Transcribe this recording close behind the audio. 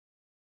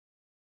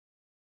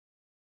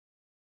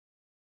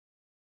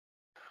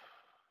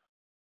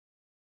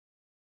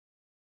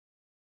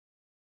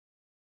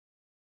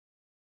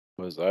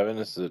Was Ivan?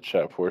 This is the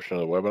chat portion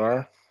of the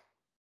webinar.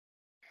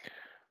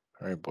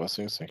 All right,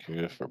 blessings. Thank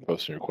you for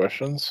posting your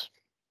questions.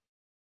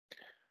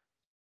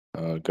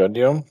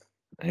 Gundium,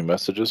 any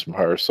messages from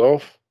higher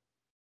self?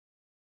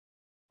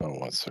 Oh,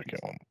 1 second.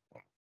 All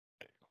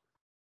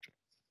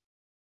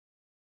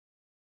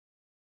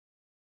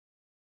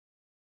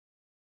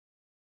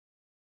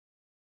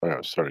right,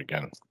 I'll start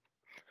again.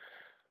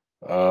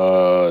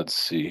 Let's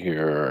see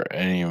here.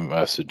 Any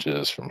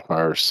messages from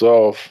higher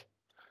self?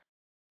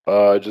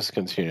 Just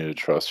continue to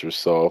trust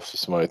yourself.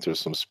 This might there's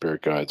some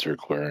spirit guides you're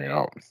clearing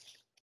out.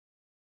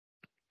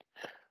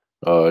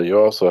 You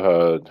also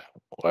had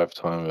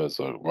lifetime as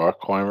a rock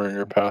climber in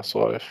your past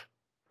life.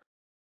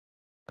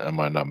 That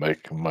might not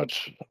make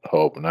much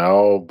help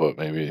now, but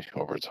maybe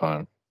over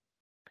time.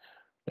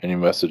 Any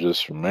messages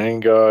from main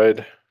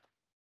guide?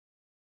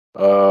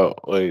 Like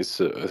I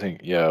said, I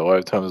think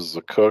lifetimes as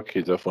a cook. He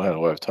definitely had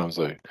lifetimes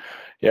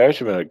he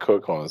actually been a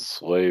cook on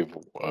slave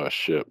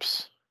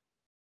ships.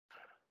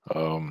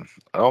 I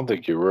don't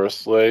think you were a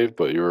slave,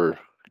 but you were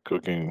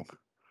cooking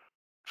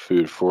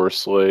food for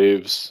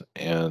slaves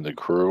and the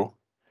crew.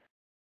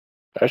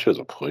 Actually, it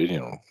was a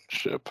Palladium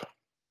ship.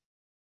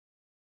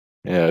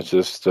 Yeah, it's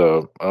just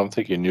I don't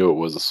think you knew it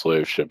was a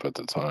slave ship at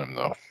the time,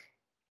 though.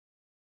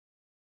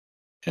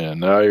 And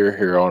now you're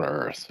here on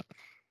Earth.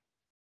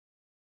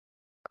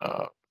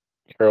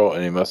 Carol,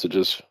 any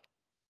messages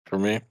for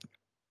me?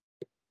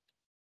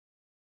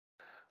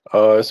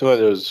 Some of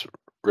those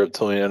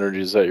reptilian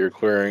energies that you're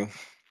clearing.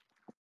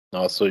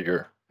 Also,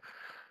 you're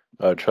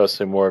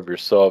trusting more of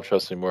yourself,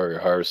 trusting more of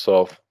your higher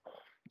self.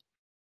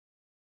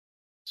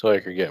 So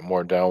like you're getting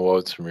more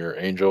downloads from your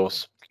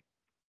angels,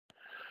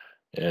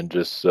 and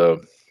just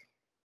your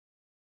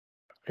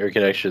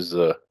connections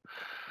to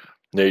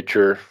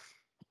nature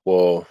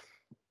will,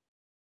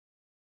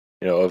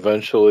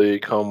 eventually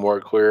come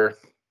more clear.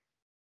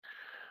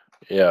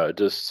 Yeah,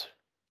 just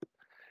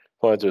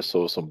like there's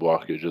still some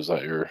blockages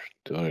that you're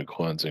doing a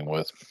cleansing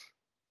with.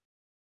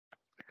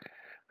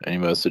 Any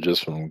messages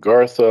from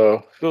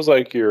Gartha? Feels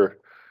like your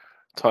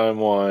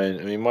timeline,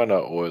 I mean, it might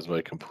not always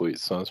make complete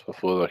sense, but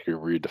feels like you're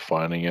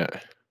redefining it.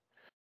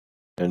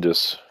 And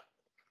just,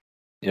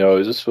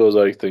 it just feels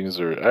like things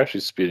are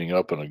actually speeding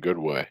up in a good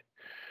way.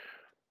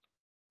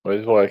 I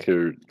feel like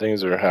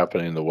things are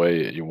happening the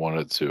way you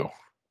wanted to,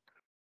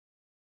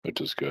 which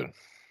is good.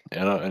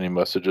 Anna, any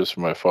messages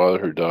from my father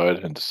who died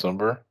in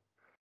December?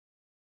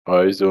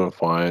 Oh, he's doing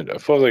fine. I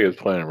feel like he's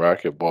playing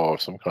racquetball or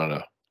some kind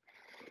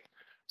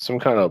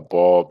of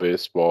ball,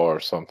 baseball or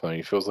something.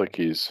 He feels like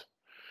he's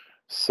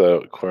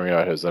clearing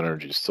out his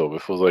energy still, but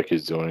it feels like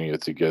he's doing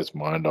it to get his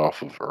mind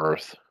off of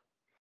Earth.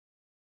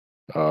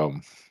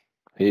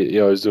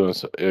 He's doing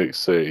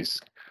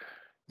he's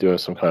doing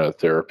some kind of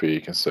therapy,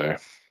 you can say.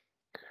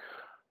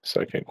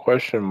 Second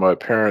question: my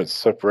parents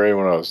separated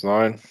when I was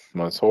 9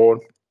 months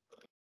old.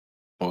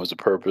 What was the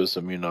purpose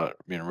of me not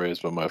being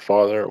raised by my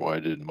father? Why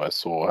did my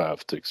soul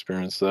have to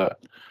experience that?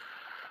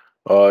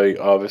 I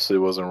obviously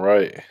wasn't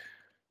right.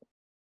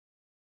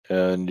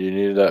 And you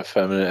needed that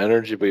feminine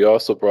energy, but you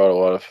also brought a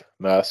lot of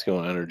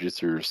masculine energy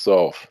through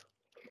yourself.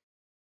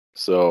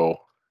 So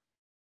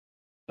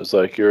it's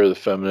like you're the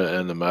feminine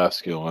and the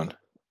masculine.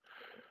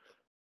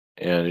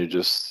 And you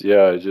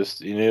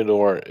you needed to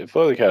learn. It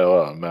felt like you had a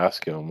lot of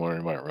masculine more than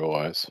you might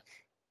realize.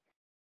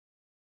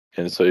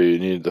 And so you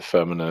needed the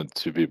feminine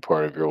to be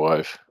part of your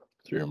life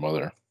through your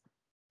mother.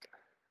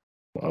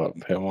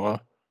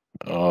 Pamela,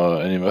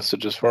 any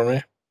messages for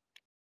me?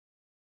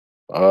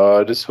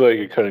 I just feel like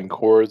you're cutting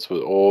cords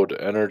with old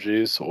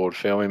energies, old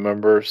family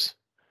members,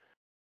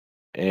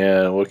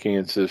 and looking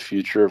into the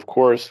future. Of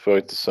course, I feel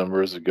like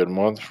December is a good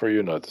month for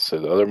you. Not to say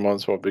the other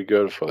months won't be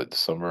good. I feel like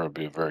December will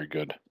be a very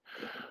good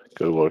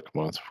work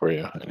month for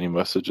you. Any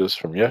messages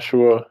from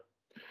Yeshua?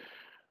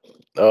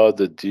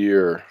 The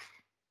deer.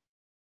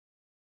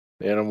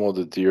 The animal,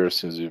 the deer,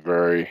 seems to be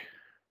very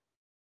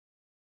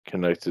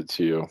connected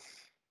to you.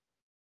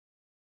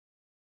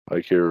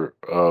 Like you're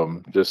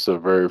just a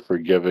very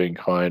forgiving,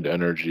 kind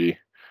energy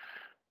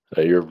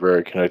that you're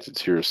very connected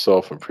to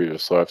yourself in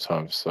previous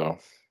lifetimes. So,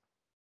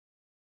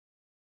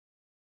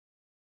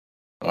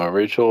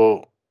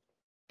 Rachel,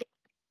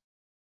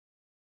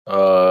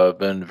 I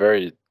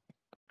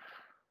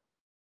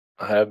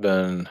have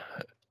been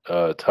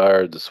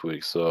tired this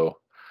week, so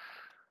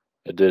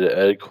I did an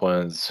egg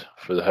cleanse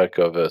for the heck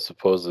of it.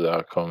 Supposedly, the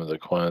outcome of the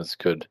cleanse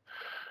could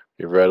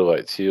be red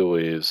like tea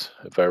leaves.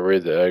 If I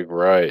read the egg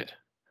right,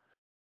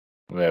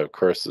 I may have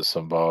cursed the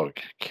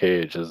symbolic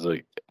cage. Does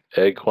the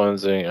egg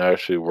cleansing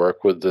actually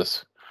work with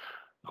this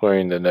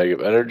clearing the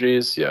negative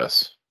energies?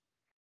 Yes.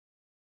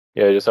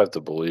 Yeah, you just have to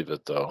believe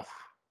it, though.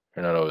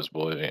 You're not always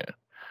believing it.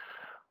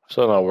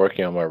 So I'm not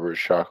working on my root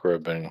chakra.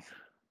 I've been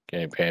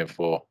getting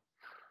painful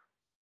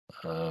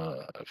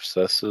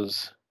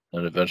abscesses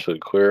and eventually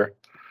clear.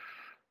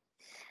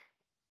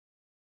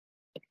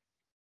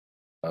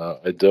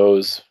 I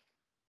dose.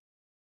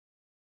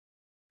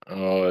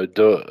 I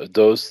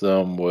dose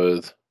them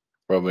with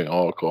rubbing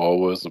alcohol.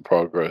 Was the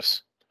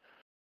progress?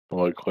 I'm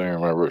like clearing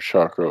my root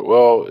chakra.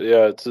 Well,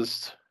 yeah, it's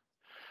just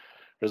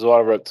There's a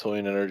lot of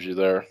reptilian energy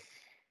there.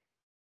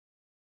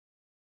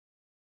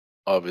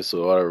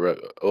 Obviously, a lot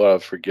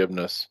of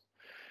forgiveness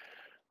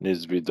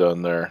needs to be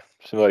done there.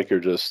 Seems like you're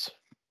just,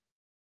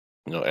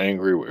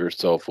 angry with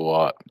yourself a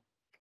lot,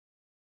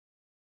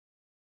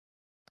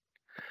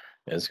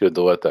 and it's good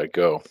to let that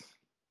go.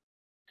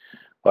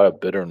 A lot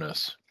of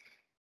bitterness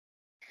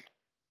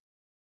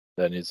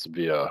that needs to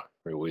be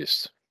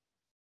released.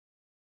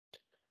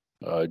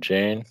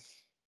 Jane,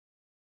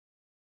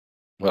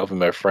 welcome,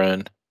 my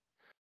friend.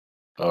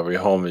 Your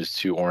home is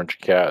 2 orange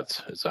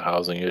cats. It's a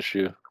housing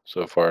issue.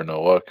 So far,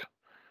 no luck.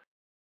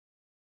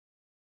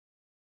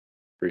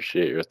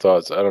 Appreciate your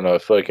thoughts. I don't know. I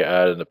feel like an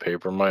ad in the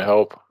paper might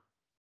help.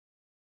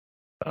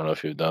 I don't know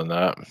if you've done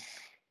that.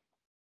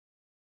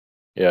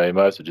 Yeah, you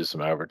might have to do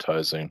some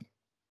advertising.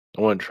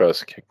 I wouldn't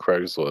trust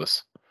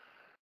Craigslist,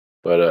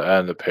 but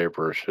ad in the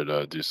paper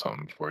should do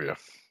something for you.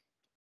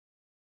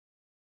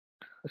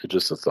 It's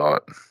just a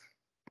thought.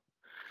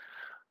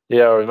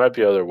 Yeah, or it might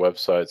be other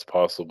websites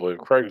possibly.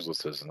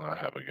 Craigslist does not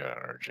have a good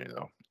energy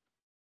though.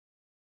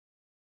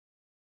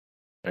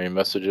 Any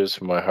messages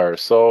from my higher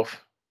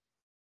self?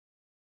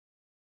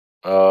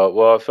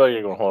 Well, I feel like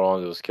you're gonna hold on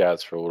to those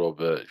cats for a little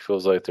bit. It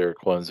feels like they're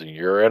cleansing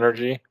your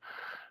energy,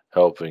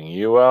 helping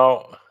you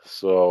out.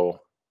 So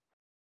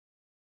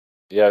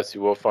yes, you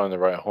will find the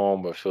right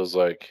home, but it feels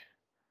like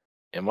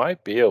it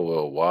might be a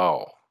little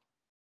while,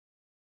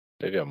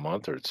 maybe a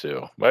month or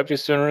two. Might be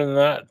sooner than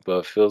that, but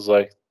it feels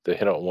like they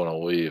don't want to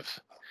leave.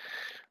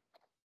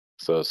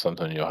 So it's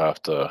something you'll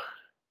have to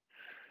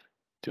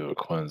do a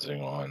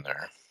cleansing on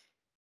there.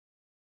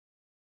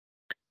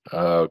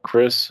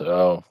 Chris,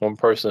 one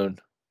person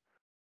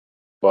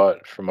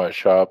bought from my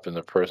shop, and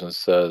the person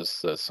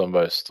says that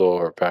somebody stole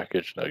her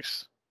package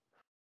next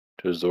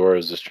to his door.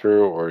 Is this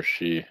true, or is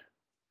she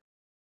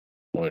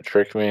want to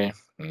trick me?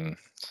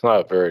 It's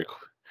not very.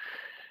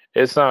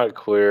 It's not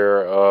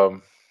clear.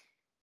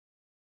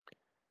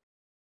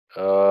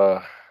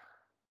 Uh.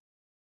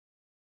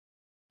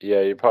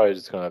 Yeah, you're probably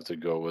just gonna have to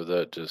go with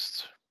it.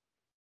 Just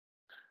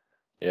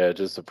yeah,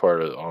 just a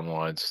part of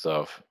online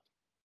stuff.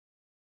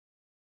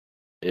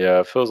 Yeah,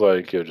 it feels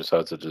like you just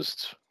have to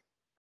just.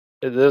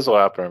 This will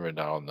happen every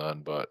now and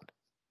then, but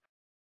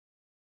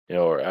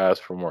or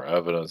ask for more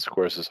evidence. Of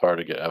course, it's hard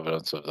to get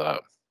evidence of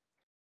that.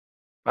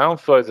 I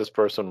don't feel like this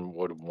person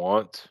would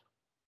want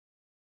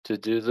to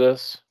do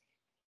this.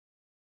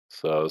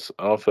 So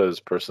I don't feel like this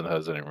person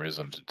has any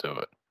reason to do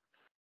it.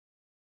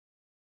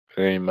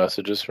 Any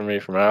messages for me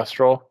from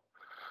Astral?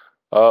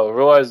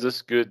 Realize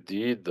this good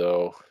deed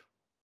though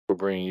will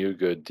bring you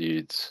good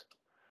deeds.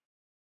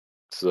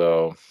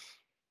 So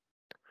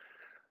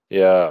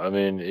yeah, I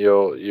mean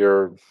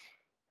you're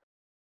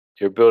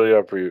building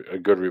up a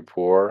good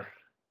rapport.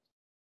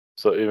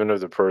 So even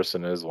if the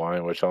person is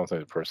lying, which I don't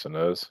think the person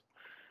is,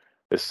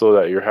 it's still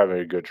that you're having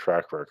a good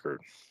track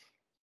record.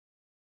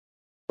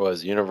 Well,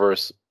 as the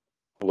universe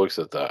looks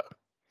at that.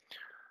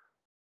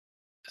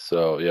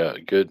 So yeah,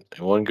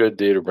 one good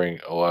day to bring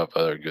a lot of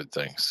other good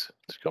things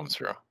to come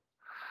through.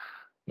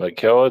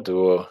 Michaela,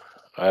 do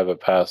I have a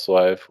past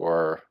life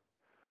or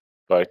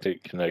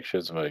galactic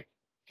connections with my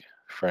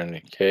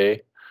friend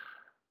Kay?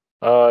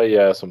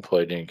 Yeah, some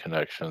Palladian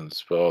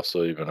connections, but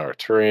also even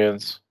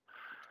Arcturians.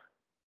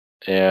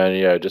 And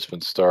yeah, just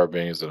been star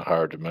beings in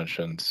higher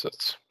dimensions.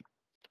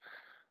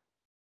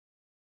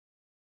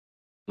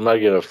 I'm not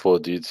getting a full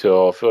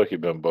detail. I feel like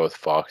you've been both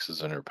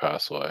foxes in your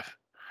past life.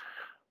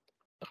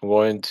 I'm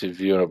going to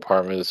view an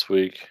apartment this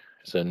week.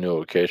 It's a new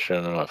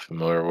location I'm not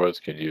familiar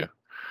with. Can you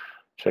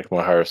check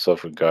my higher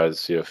self and guide to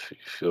see if you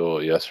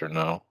feel yes or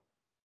no?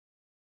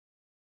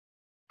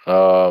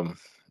 Um,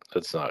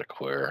 that's not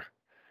clear.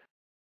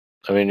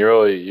 I mean,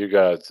 you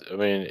got. I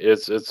mean,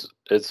 it seems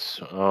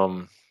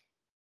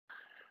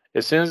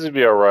to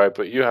be all right,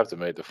 but you have to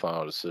make the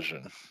final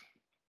decision.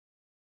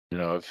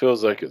 It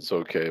feels like it's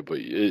okay, but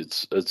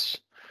it's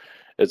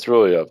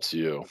really up to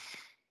you.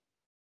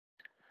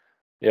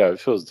 Yeah, it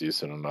feels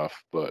decent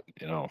enough, but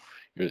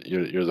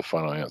you're the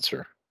final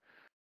answer.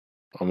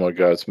 Oh my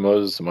God, it's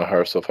Moses. My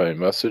higher self had a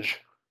message.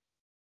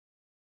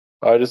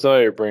 I just know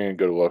you're bringing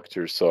good luck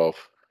to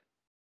yourself.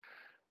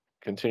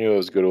 Continue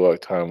those good luck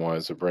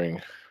timelines to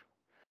bring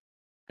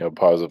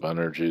positive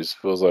energies.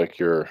 Feels like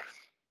there'll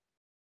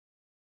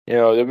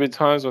be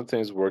times when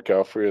things work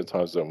out for you, and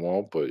times that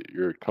won't, but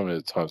you're coming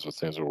to times when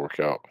things will work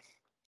out.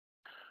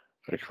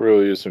 I could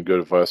really use some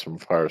good advice from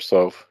higher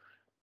self.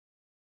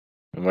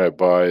 We might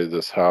buy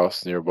this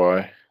house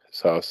nearby.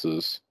 This house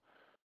is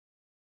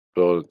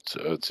built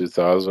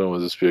 2000.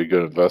 Would this be a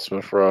good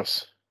investment for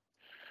us?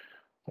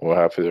 We'll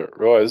have to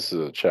realize this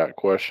is a chat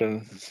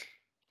question.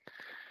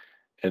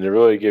 And to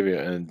really give you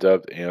an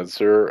in-depth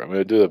answer, I'm going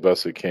to do the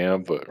best I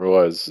can, but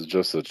realize this is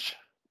just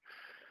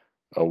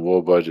a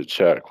low budget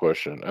chat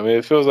question. I mean,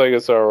 it feels like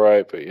it's all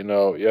right, but you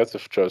have to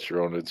trust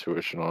your own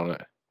intuition on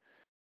it.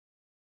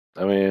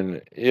 I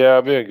mean, yeah,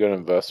 it'd be a good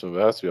investment,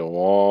 but it has to be a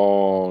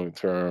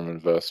long-term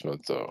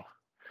investment, though.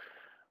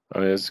 I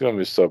mean, it's going to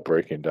be stuff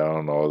breaking down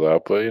and all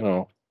that, but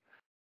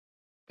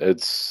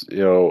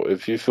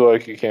if you feel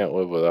like you can't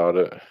live without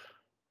it,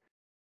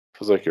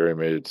 Feels like you already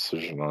made a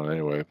decision on it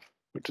anyway,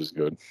 which is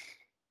good.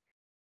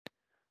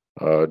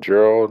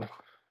 Gerald,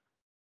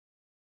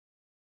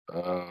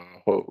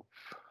 Hope.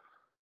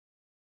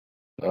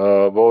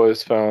 I've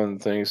always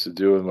found things to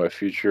do with my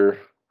future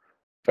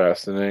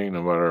fascinating,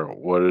 no matter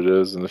what it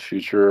is in the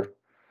future,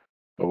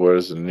 or what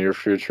is the near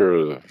future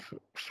or the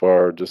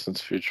far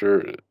distance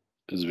future,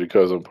 is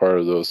because I'm part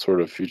of those sort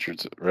of future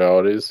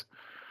realities.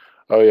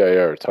 Oh yeah,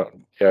 you're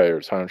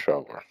a time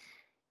traveler.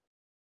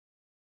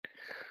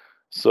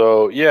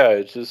 So yeah,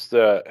 it's just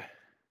that.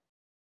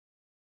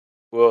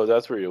 Well,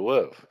 that's where you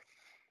live.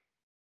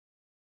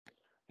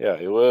 Yeah,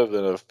 you live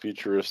in a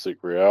futuristic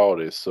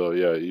reality. So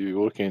yeah,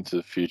 you look into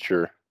the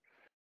future.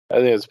 I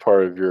think it's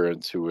part of your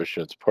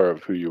intuition. It's part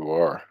of who you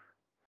are.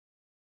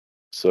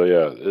 So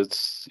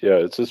it's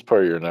just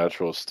part of your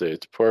natural state.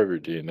 It's part of your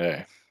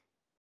DNA.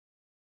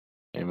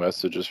 Any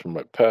messages from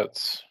my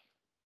pets?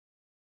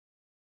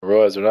 I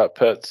realize they're not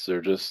pets,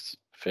 they're just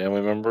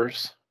family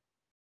members.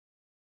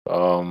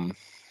 Um,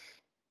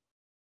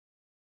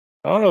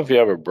 I don't know if you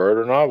have a bird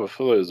or not, but I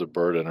feel like there's a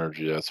bird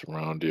energy that's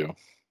around you.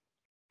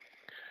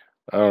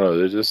 I don't know.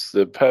 They're just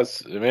the pets.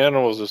 The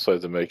animals just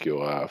like to make you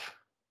laugh.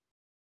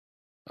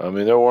 I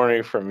mean, they're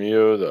learning from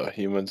you, the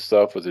human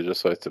stuff, but they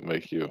just like to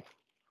make you,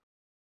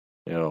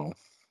 you know,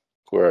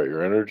 clear out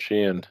your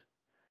energy and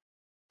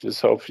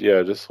just help.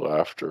 Yeah, just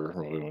laughter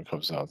really when it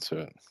comes down to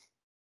it.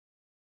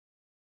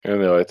 And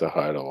they like to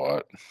hide a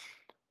lot.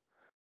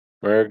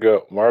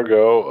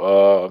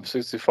 Margot, I'm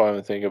 65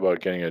 and thinking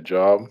about getting a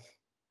job.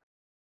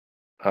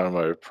 How do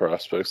my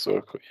prospects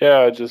look?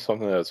 Yeah, just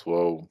something that's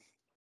well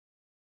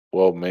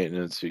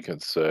maintenance, you can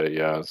say.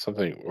 Yeah,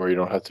 something where you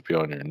don't have to be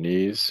on your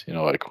knees,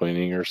 like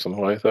cleaning or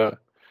something like that.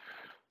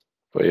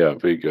 But yeah,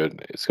 be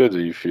good. It's good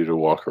for you to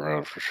walk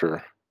around for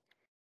sure.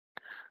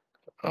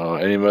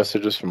 Any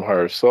messages from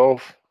higher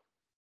self?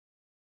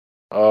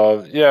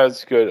 Yeah,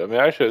 it's good. I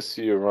mean, actually, I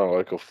see you around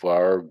like a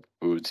flower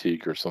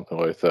boutique or something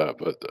like that.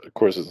 But of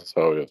course, it's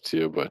entirely up to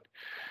you. But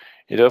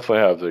you definitely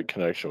have the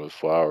connection with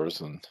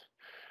flowers and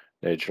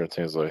nature and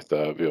things like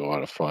that. It'd be a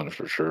lot of fun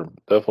for sure.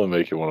 Definitely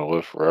make you want to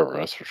live forever.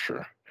 That's for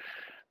sure.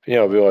 Be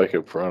like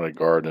around a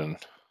garden,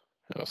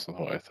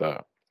 something like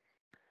that.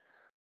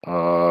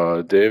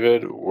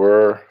 David,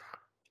 were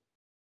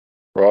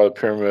all the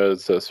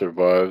pyramids that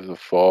survived the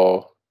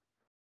fall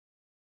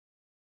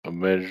of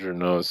major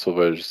known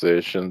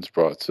civilizations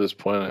brought to this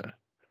planet?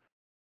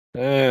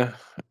 Eh,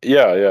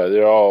 yeah,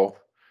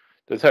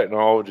 the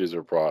technologies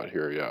are brought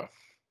here, yeah.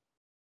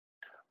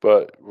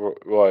 But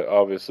well,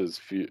 obviously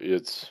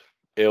it's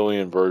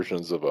alien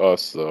versions of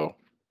us, though.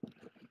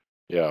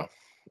 Yeah,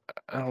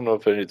 I don't know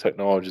if any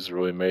technology is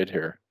really made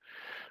here.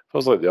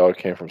 Feels like they all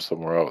came from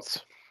somewhere else.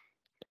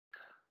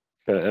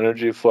 Can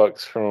energy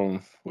flux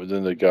from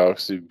within the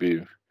galaxy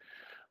be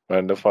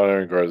magnified in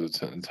regards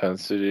to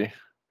intensity?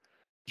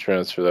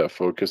 Transfer that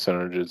focus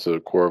energy to the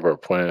core of our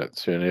planet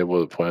to enable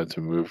the planet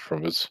to move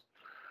from its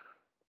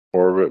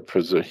orbit.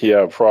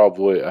 Yeah,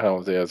 probably. I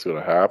don't think that's going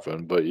to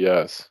happen, but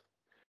yes.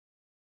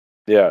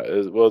 Yeah,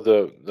 well,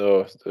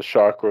 the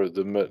chakra,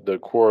 the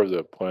core of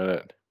the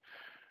planet,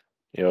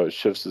 it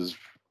shifts its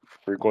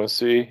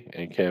frequency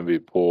and can be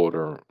pulled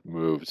or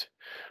moved.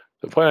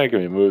 The planet can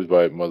be moved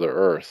by Mother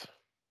Earth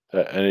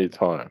at any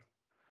time.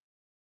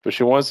 But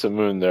she wants the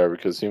moon there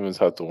because humans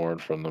have to learn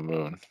from the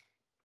moon.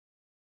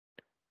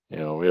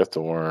 We have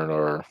to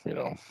learn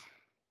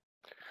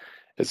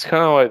it's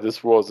kind of like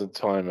this world's in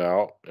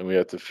timeout and we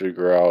have to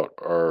figure out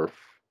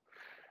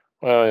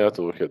well, you have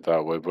to look at it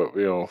that way, but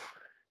we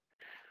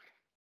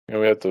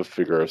have to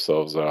figure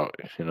ourselves out,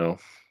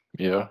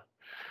 Yeah.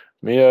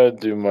 Mia,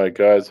 do my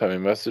guides have any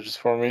messages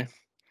for me?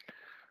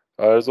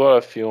 There's a lot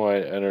of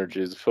feline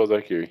energies. It feels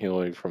like you're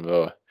healing from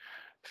the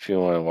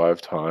feline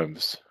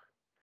lifetimes.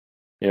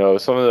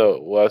 Some of the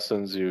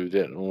lessons you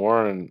didn't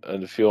learn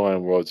in the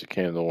feline worlds you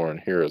came to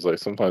learn here is like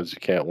sometimes you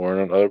can't learn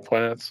on other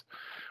planets.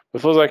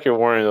 It feels like you're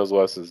learning those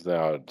lessons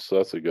now, so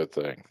that's a good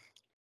thing.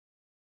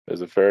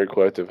 There's a fairy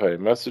collective have a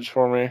message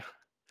for me.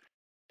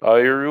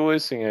 You're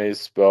releasing any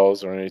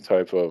spells or any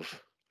type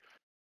of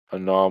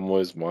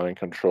anomalies, mind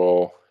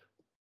control.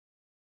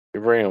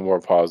 You're bringing more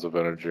positive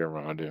energy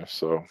around you,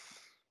 so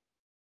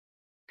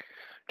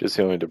just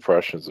healing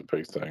depression is a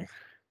big thing.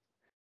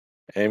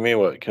 Amy,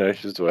 what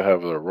connections do I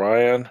have with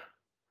Orion?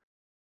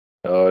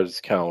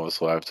 Just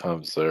countless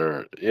lifetimes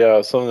there.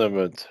 Yeah, some of them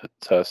been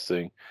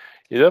testing.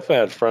 You definitely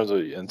had friends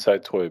with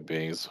insectoid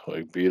beings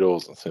like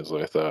beetles and things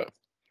like that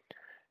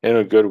in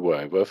a good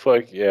way. But I feel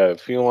like,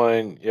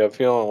 feline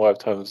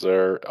lifetimes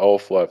there,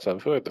 elf lifetime. I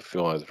feel like the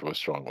feline is really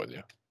strong with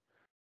you.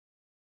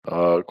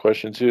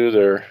 Question two,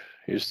 there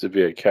used to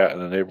be a cat in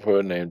the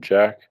neighborhood named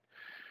Jack.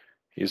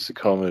 He used to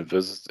come and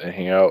visit and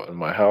hang out in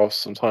my house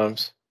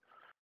sometimes,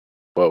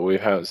 but we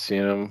haven't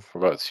seen him for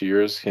about 2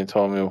 years. Can you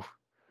tell me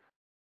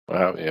what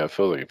happened? Yeah, I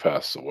feel like he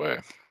passed away.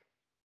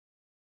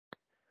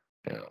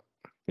 Yeah.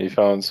 He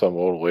found some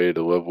old lady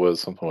to live with,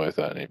 something like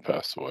that, and he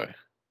passed away.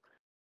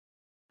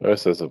 I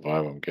guess that's the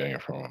vibe I'm getting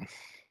from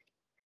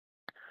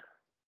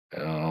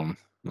him.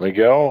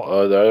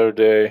 Miguel, the other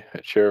day,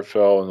 a chair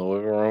fell in the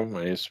living room.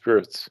 Any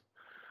spirits?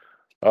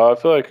 I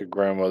feel like a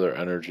grandmother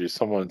energy,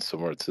 someone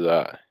similar to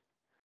that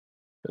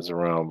is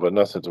around, but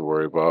nothing to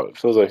worry about. It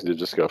feels like they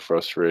just got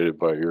frustrated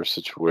by your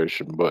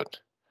situation, but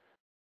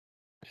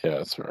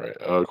yeah, it's all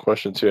right.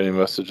 Question two: any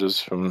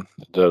messages from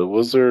the dead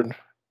wizard?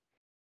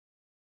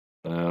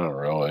 Not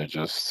really.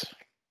 Just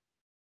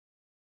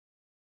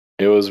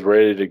it was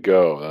ready to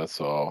go.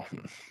 That's all.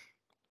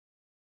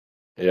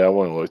 Yeah, I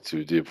wouldn't look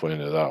too deeply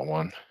into that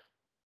one.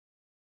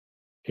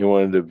 He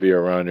wanted to be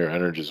around your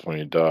energies when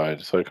he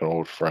died. It's like an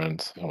old friend,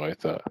 something like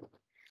that.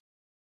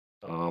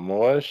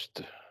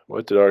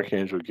 What did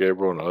Archangel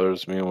Gabriel and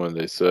others mean when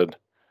they said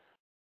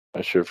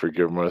I should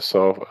forgive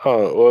myself?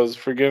 Oh, well,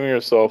 forgiving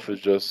yourself is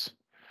just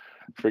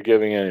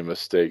forgiving any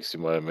mistakes you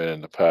might have made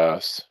in the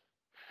past.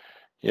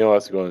 You don't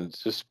have to go and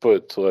just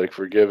put to like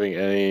forgiving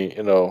any,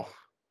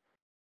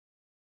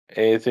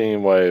 anything you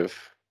might have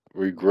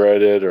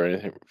regretted or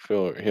anything,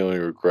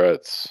 healing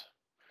regrets,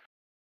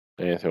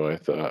 anything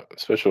like that,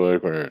 especially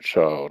like when you're a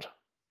child.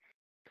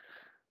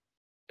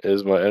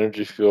 Is my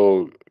energy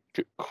field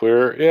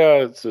clear?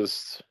 Yeah, it's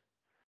just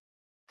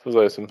feels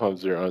like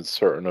sometimes you're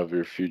uncertain of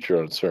your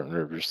future, uncertain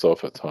of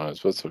yourself at times,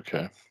 but it's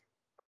okay.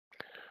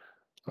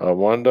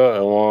 Wanda,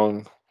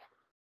 along,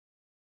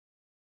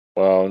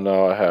 well,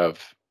 now I have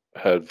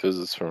had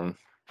visits from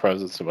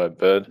presence in my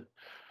bed.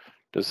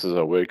 Just as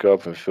I wake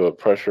up and feel a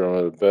pressure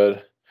under the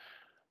bed,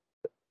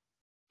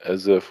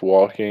 as if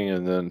walking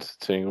and then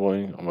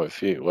tingling on my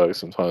feet, legs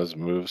sometimes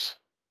moves.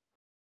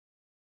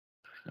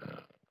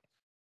 Uh,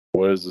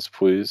 what is this,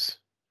 please?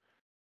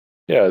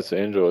 Yeah, it's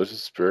angel. It's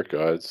just spirit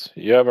guides.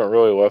 You haven't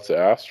really left the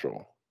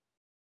astral.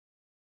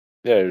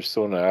 Yeah, you're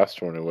still in the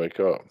astral when you wake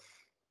up.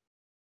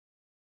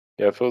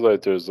 Yeah, I feel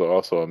like there's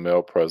also a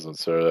male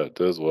presence there that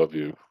does love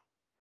you.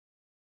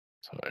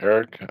 So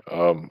Eric,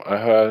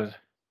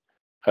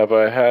 have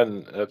I had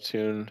an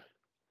Neptune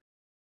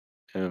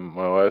in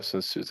my life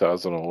since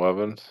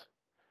 2011?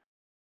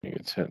 You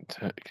can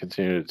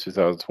continue to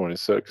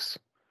 2026.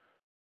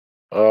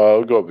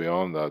 I'll go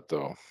beyond that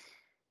though.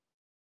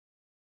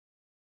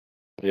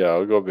 Yeah,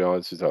 I'll go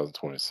beyond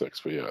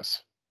 2026, but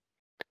yes.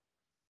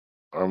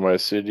 Are my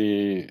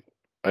city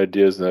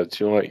ideas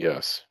Neptune-like?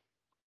 Yes.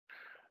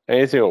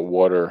 Anything with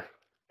water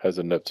has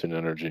a Neptune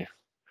energy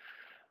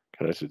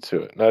connected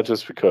to it. Not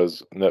just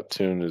because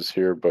Neptune is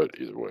here, but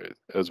either way, it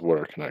has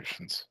water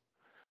connections.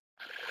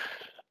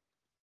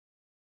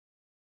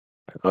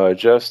 I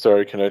just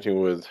started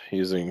connecting with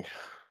using,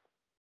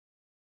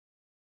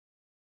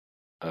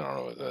 I don't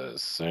know what that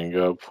is,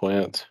 Sangha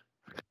plant.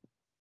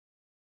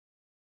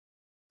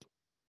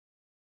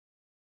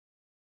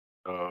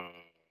 Uh,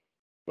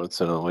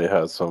 Coincidentally,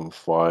 had some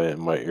fly in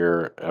my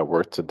ear at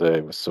work today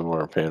with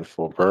similar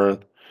painful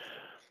burn.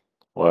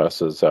 Last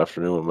this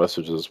afternoon, what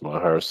messages my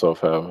higher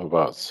self have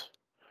about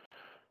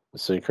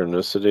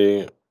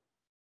synchronicity?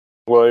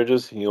 Well, you're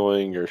just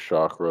healing your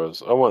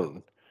chakras. I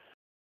wouldn't,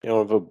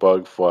 if a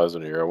bug flies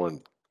in your ear, I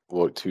wouldn't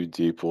look too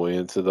deeply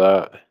into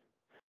that.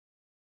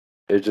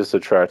 It's just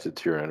attracted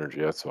to your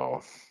energy, that's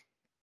all.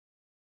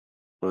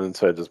 What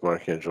insight does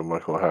Archangel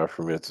Michael have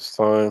for me at this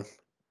time?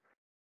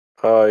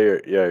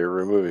 You're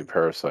removing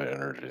parasite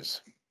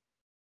energies.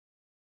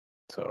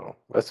 So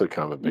that's a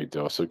kind of a big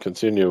deal. So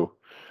continue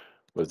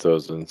with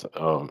those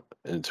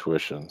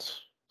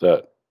intuitions,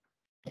 that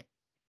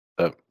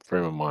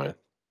frame of mind.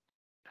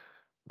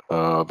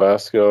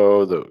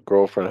 Vasco, the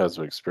girlfriend has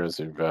been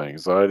experiencing bad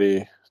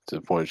anxiety to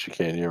the point she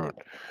can't even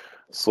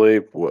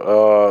sleep.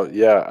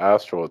 Yeah,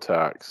 astral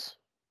attacks.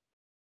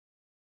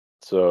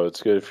 So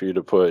it's good for you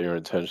to put your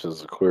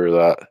intentions to clear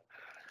that.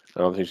 I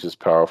don't think she's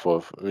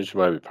powerful. I mean, she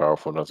might be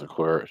powerful enough to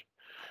clear it.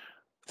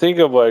 Think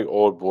of like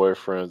old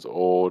boyfriends,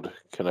 old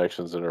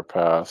connections in her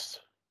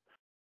past.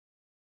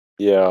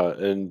 Yeah,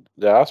 and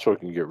the astral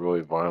can get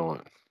really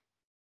violent.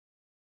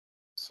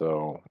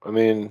 So, I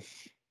mean,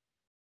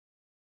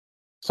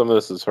 some of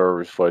this is her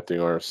reflecting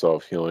on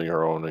herself, healing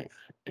her own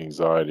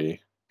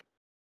anxiety.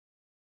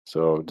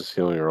 So, just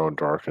healing her own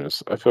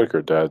darkness. I feel like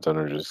her dad's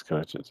energy is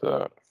connected to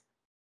that.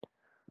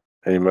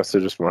 Any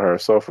messages from her higher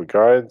self or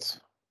guides?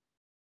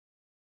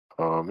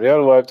 You had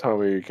a lifetime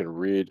where you can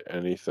read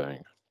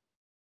anything,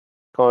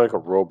 kind of like a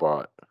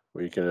robot,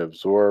 where you can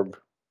absorb,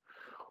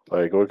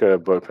 like look at a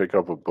book, pick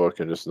up a book,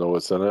 and just know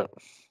what's in it.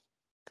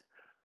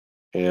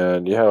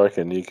 And you have like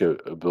a unique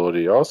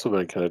ability. You've also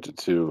been connected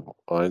to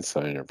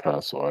Einstein in your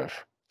past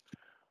life.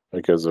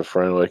 Like as a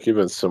friend, like you've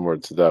been similar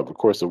to that. But of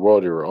course, the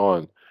world you were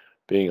on,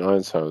 being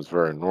Einstein was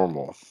very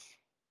normal.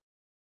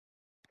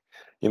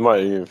 You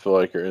might even feel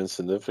like you're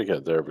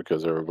insignificant there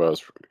because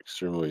everybody's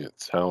extremely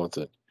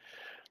talented.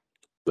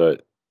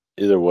 But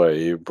either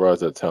way, you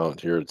brought that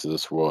talent here to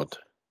this world.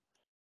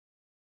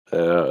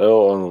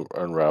 It'll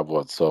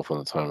unravel itself when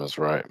the time is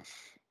right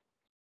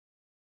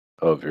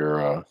of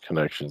your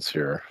connections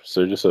here. So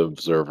you're just an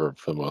observer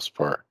for the most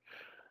part.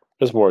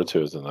 There's more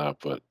to it than that,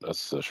 but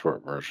that's the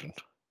short version.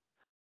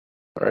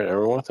 All right,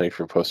 everyone. Thanks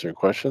for posting your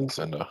questions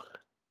and have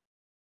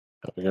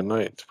a good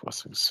night.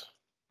 Blessings.